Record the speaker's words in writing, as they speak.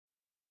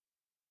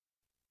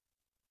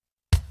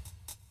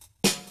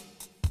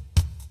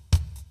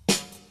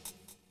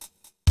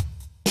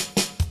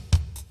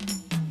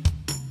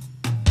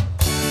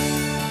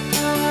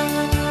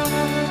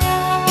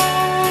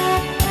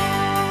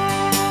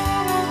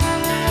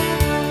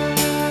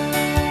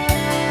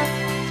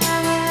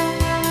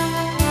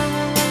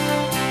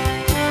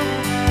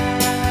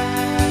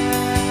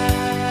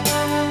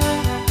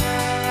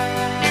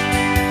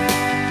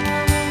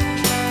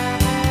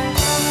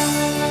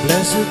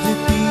Blessed the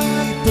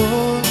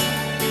people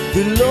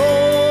the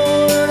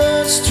Lord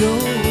has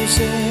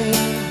chosen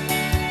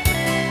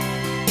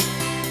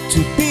to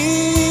be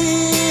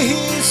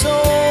His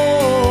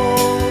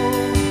own.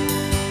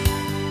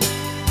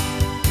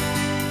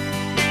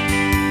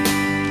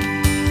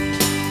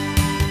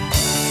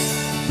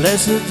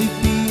 Blessed the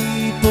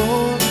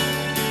people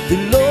the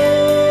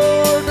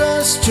Lord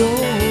has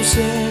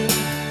chosen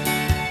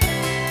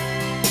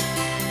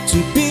to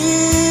be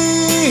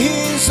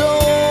His own.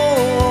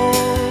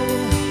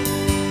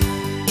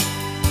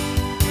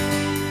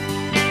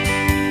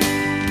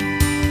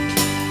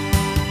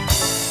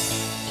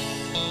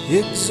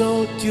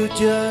 Exalt you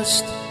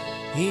just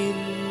in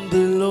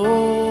the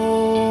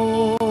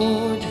Lord.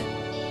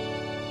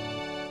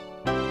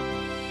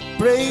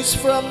 Praise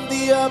from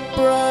the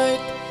upright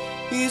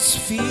is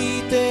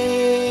fitting.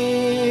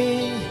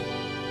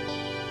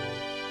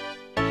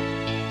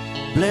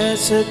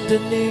 Blessed the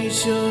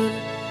nation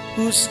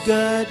whose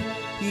God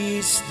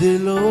is the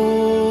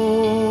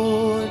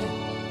Lord.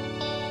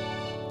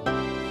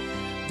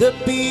 The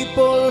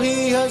people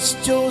He has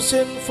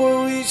chosen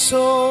for His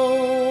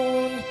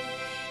own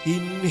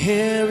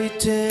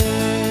inheritance.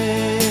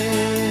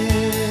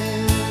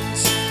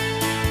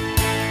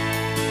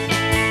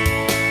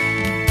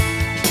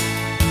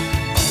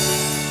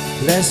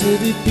 Blessed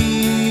the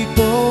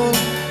people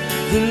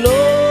the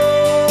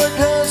Lord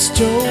has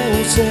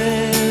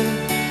chosen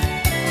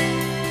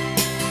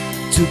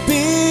to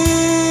be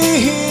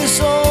His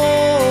own.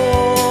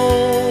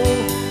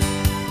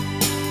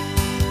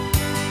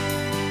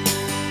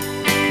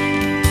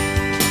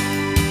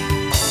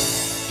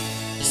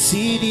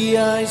 See, the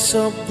eyes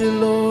of the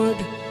Lord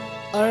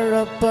are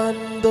upon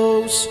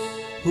those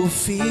who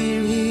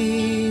fear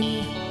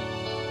Him,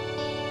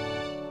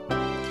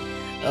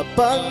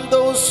 upon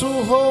those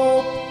who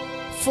hope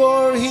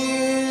for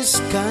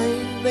His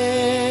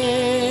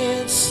kindness,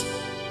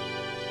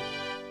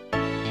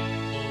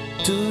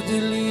 to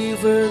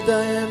deliver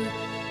them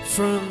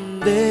from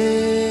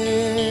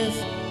death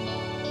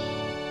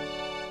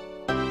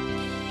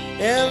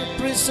and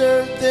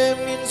preserve them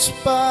in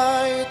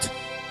spite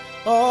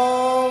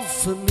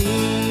of me.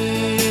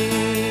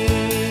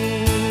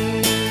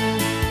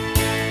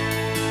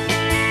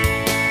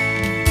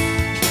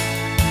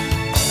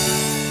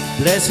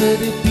 Blessed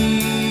the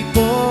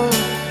people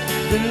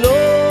the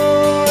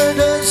Lord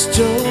has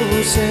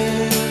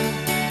chosen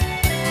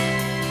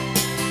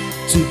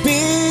to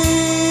be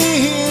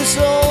His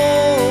own.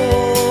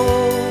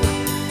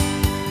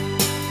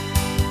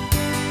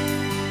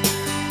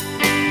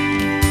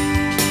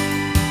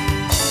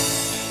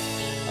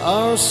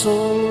 Our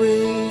soul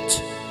waits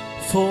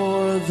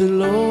for the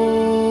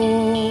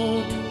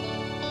Lord,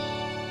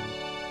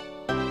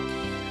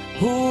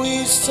 who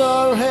is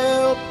our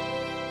help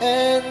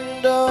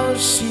and our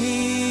shield.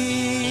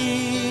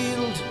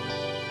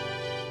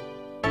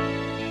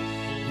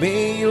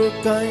 May your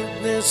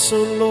kindness,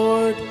 O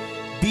Lord,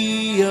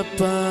 be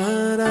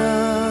upon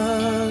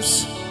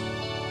us,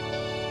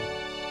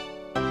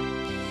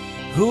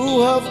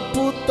 who have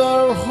put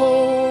our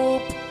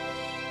hope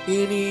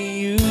in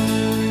you.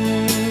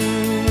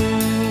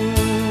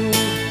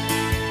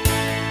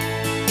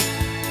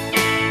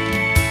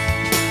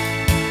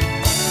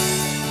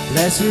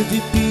 Blessed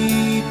the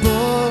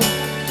people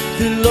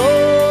the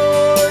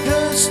Lord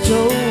has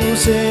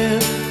chosen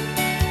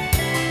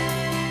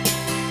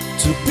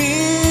to be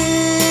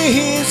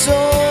His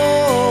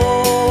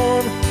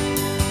own.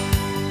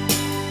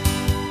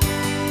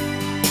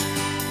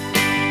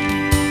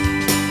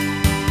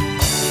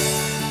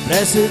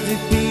 Blessed the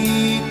people